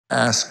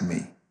asked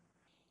me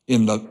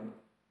in the,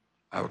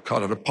 I would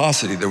call it a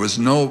paucity, there was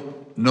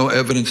no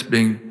evidence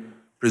being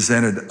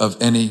presented of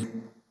any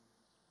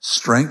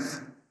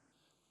strength.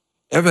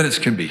 Evidence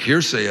can be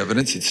hearsay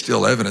evidence, it's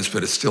still evidence,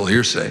 but it's still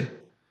hearsay.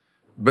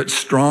 But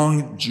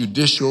strong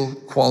judicial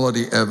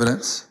quality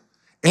evidence,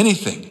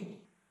 anything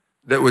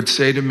that would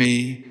say to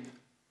me,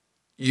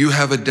 you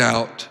have a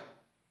doubt,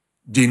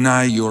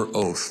 deny your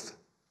oath.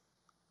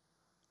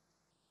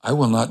 I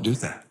will not do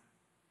that.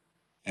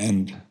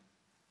 And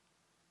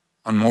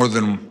on more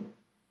than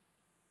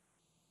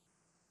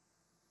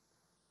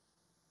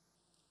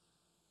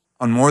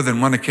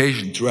one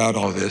occasion throughout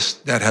all this,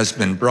 that has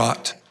been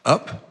brought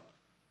up,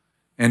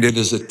 and it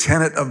is a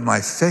tenet of my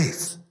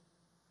faith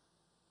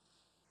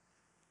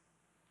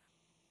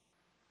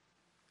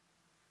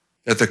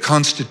that the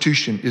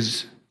Constitution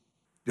is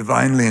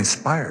divinely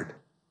inspired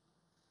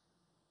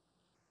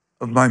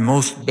of my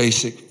most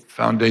basic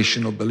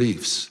foundational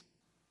beliefs.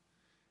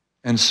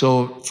 And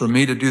so for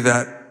me to do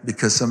that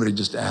because somebody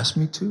just asked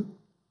me to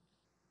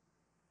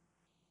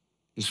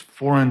is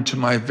foreign to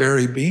my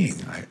very being.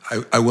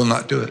 I will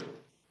not do it.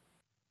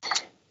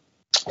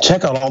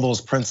 Check out all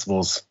those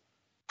principles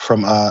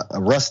from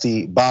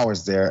Rusty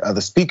Bowers there,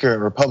 the speaker,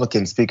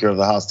 Republican Speaker of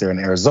the House there in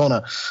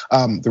Arizona.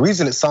 The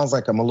reason it sounds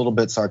like I'm a little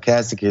bit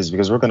sarcastic is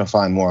because we're gonna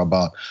find more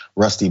about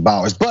Rusty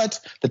Bowers. But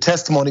the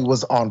testimony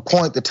was on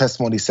point. The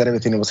testimony said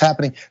everything that was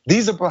happening.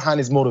 These are behind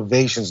his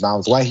motivations now.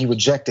 It's why he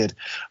rejected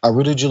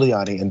Rudy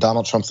Giuliani and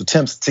Donald Trump's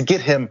attempts to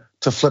get him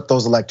to flip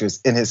those electors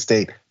in his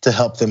state to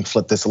help them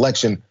flip this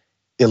election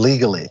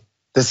illegally.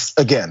 This,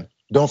 again,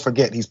 don't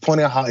forget, he's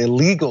pointing out how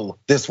illegal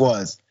this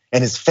was.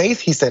 And his faith,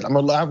 he said,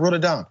 I wrote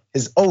it down,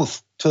 his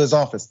oath to his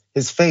office,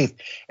 his faith,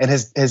 and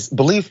his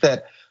belief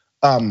that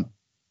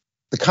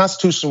the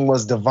Constitution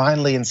was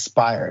divinely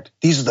inspired.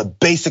 These are the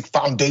basic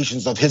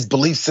foundations of his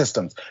belief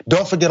systems.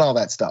 Don't forget all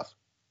that stuff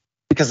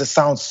because it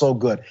sounds so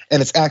good.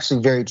 And it's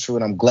actually very true,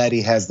 and I'm glad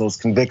he has those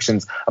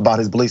convictions about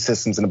his belief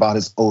systems and about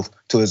his oath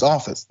to his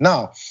office.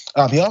 Now,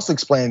 he also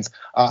explains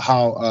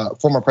how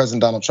former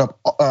President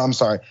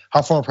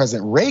how former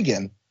President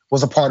Reagan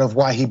was a part of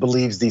why he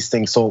believes these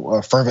things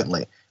so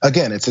fervently.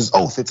 Again, it's his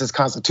oath, it's his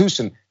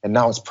Constitution, and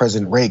now it's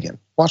President Reagan.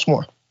 Watch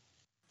more.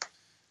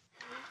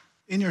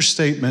 In your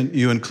statement,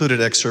 you included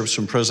excerpts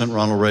from President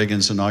Ronald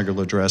Reagan's inaugural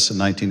address in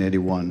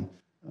 1981.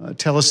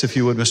 Tell us, if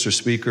you would, Mr.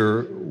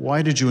 Speaker,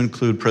 why did you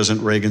include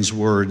President Reagan's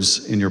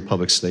words in your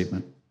public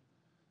statement?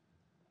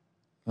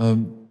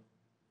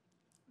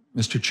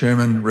 Mr.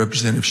 Chairman,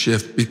 Representative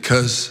Schiff,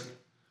 because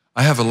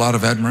I have a lot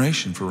of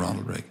admiration for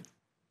Ronald Reagan.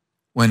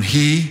 When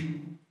he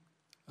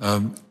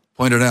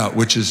pointed out,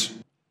 which is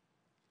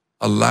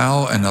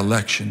allow an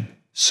election,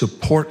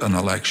 support an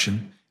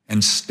election,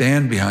 and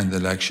stand behind the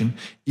election,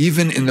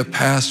 even in the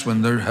past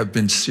when there have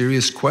been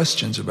serious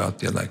questions about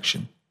the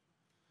election,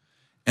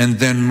 and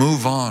then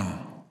move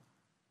on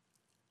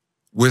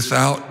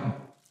without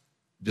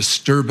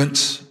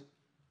disturbance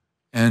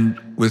and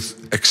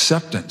with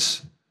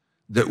acceptance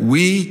that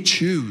we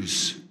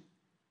choose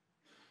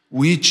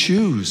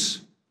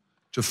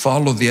to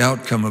follow the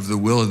outcome of the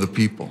will of the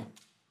people.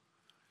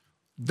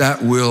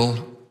 That will,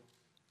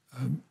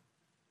 it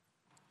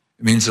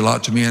means a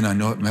lot to me, and I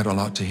know it meant a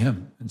lot to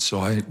him. And so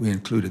we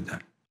included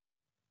that.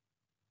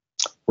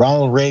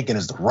 Ronald Reagan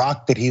is the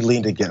rock that he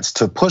leaned against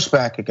to push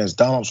back against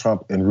Donald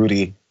Trump and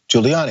Rudy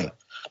Giuliani.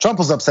 Trump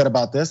was upset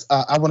about this.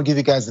 I wanna give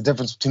you guys the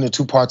difference between the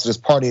two parts of this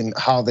party and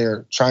how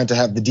they're trying to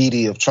have the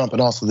deity of Trump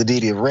and also the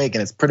deity of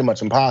Reagan. It's pretty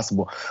much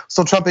impossible.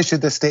 So Trump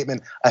issued this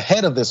statement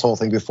ahead of this whole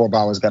thing before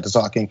Bowers got to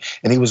talking,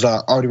 and he was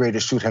already ready to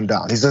shoot him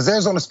down. He says,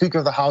 Arizona Speaker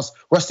of the House,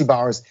 Rusty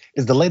Bowers,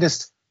 is the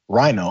latest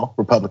RINO,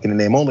 Republican in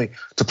name only,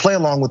 to play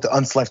along with the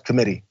unselect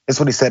committee. That's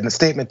what he said in a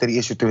statement that he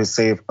issued through his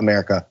Save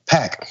America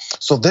PAC.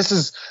 So this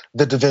is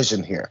the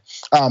division here.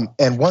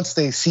 And once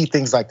they see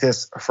things like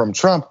this from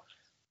Trump,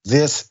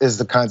 this is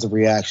the kinds of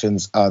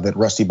reactions that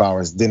Rusty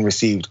Bowers then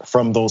received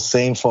from those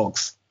same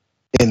folks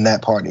in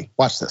that party.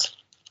 Watch this.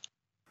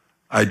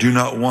 I do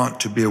not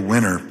want to be a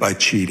winner by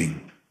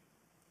cheating.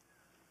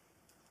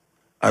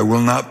 I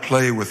will not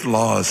play with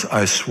laws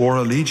I swore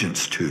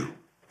allegiance to.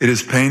 It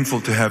is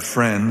painful to have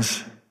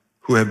friends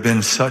who have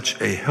been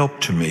such a help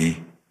to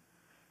me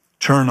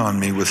turn on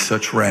me with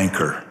such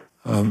rancor.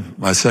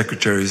 My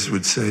secretaries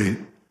would say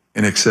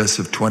in excess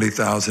of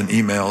 20,000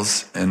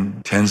 emails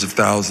and tens of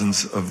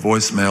thousands of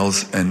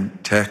voicemails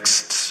and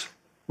texts,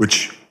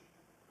 which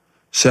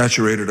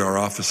saturated our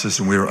offices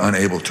and we were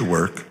unable to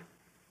work,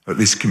 or at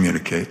least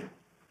communicate.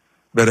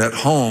 But at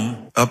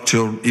home, up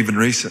till even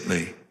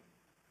recently,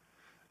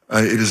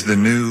 it is the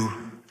new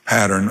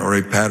pattern or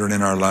a pattern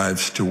in our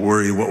lives to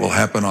worry what will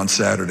happen on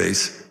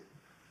Saturdays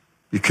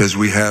because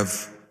we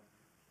have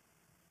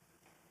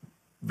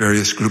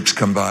various groups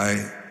come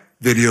by,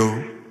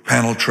 video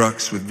panel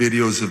trucks with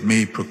videos of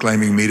me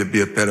proclaiming me to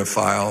be a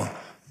pedophile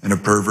and a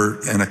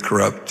pervert and a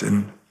corrupt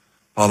and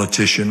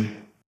politician.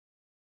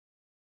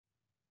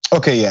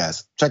 Okay,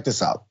 yes, check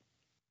this out.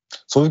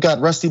 So we've got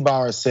Rusty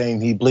Bowers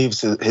saying he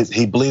believes in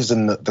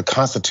the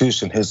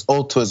Constitution, his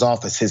oath to his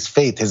office, his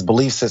faith, his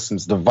belief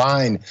systems,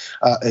 divine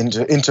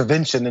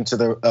intervention into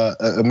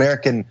the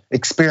American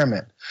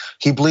experiment.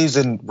 He believes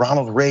in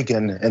Ronald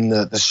Reagan and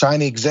the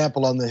shiny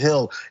example on the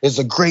Hill is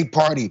a great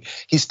party.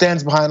 He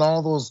stands behind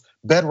all those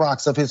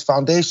bedrocks of his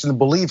foundation and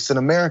beliefs in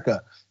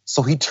America.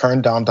 So he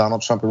turned down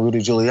Donald Trump and Rudy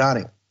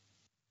Giuliani.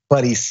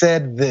 But he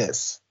said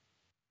this,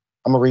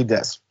 I'm gonna read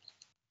this.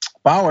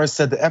 Bowers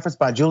said the efforts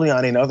by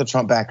Giuliani and other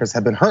Trump backers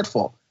have been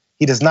hurtful.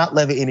 He does not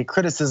levy any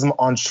criticism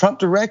on Trump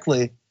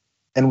directly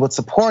and would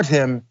support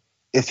him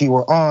if he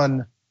were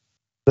on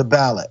the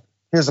ballot.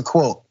 Here's a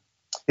quote.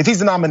 If he's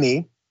the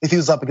nominee, if he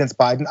was up against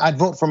Biden, I'd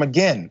vote for him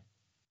again,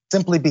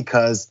 simply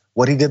because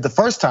what he did the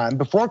first time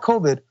before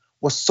COVID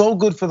was so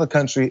good for the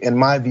country. In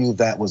my view,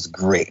 that was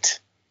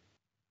great.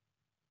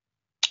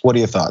 What are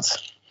your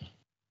thoughts?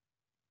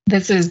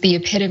 This is the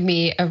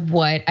epitome of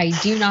what I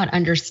do not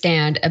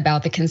understand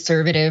about the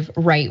conservative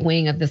right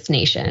wing of this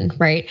nation,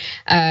 right?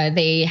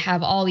 They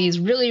have all these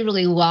really,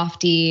 really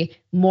lofty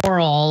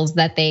morals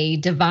that they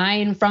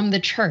divine from the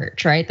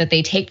church, right? That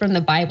they take from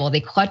the Bible.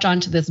 They clutch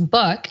onto this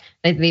book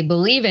that they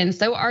believe in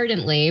so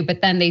ardently,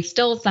 but then they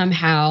still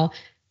somehow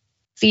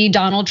see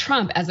Donald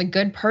Trump as a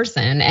good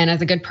person and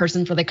as a good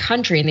person for the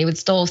country. And they would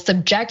still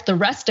subject the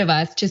rest of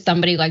us to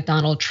somebody like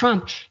Donald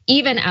Trump,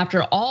 even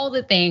after all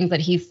the things that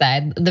he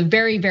said, the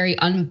very, very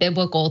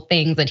unbiblical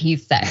things that he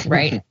said,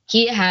 right?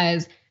 He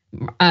has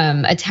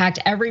attacked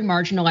every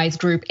marginalized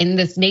group in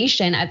this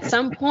nation at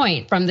some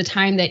point from the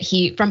time that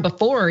from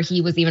before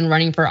he was even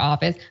running for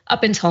office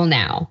up until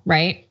now,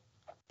 right?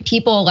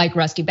 People like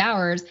Rusty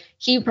Bowers,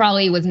 he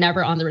probably was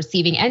never on the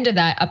receiving end of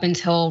that up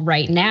until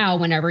right now,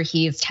 whenever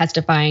he's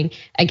testifying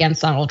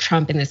against Donald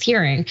Trump in this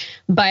hearing.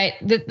 But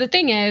the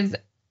thing is,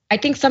 I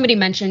think somebody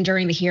mentioned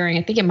during the hearing,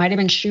 I think it might have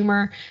been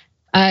Schumer,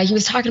 he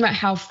was talking about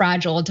how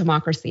fragile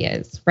democracy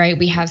is, right?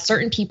 We have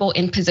certain people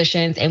in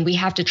positions and we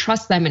have to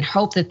trust them and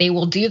hope that they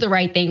will do the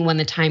right thing when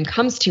the time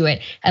comes to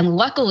it. And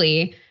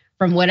luckily,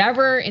 from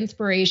whatever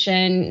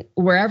inspiration,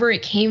 wherever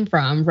it came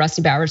from,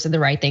 Rusty Bowers did the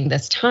right thing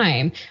this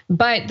time.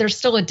 But there's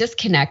still a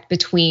disconnect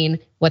between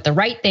what the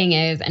right thing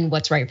is and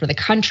what's right for the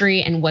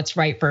country and what's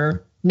right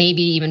for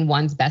maybe even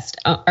one's best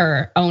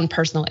or own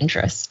personal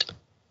interest.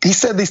 He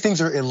said these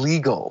things are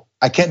illegal.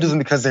 I can't do them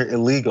because they're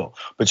illegal,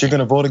 but you're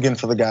gonna vote again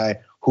for the guy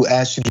who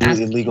asked you to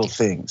do illegal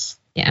things.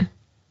 Yeah.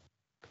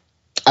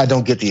 I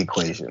don't get the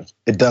equation.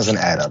 It doesn't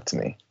add up to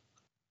me.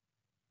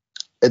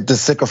 The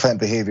sycophant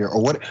behavior,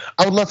 or what?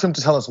 I would love for him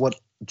to tell us what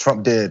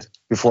Trump did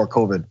before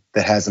COVID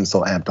that has him so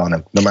amped on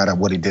him, no matter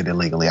what he did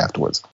illegally afterwards.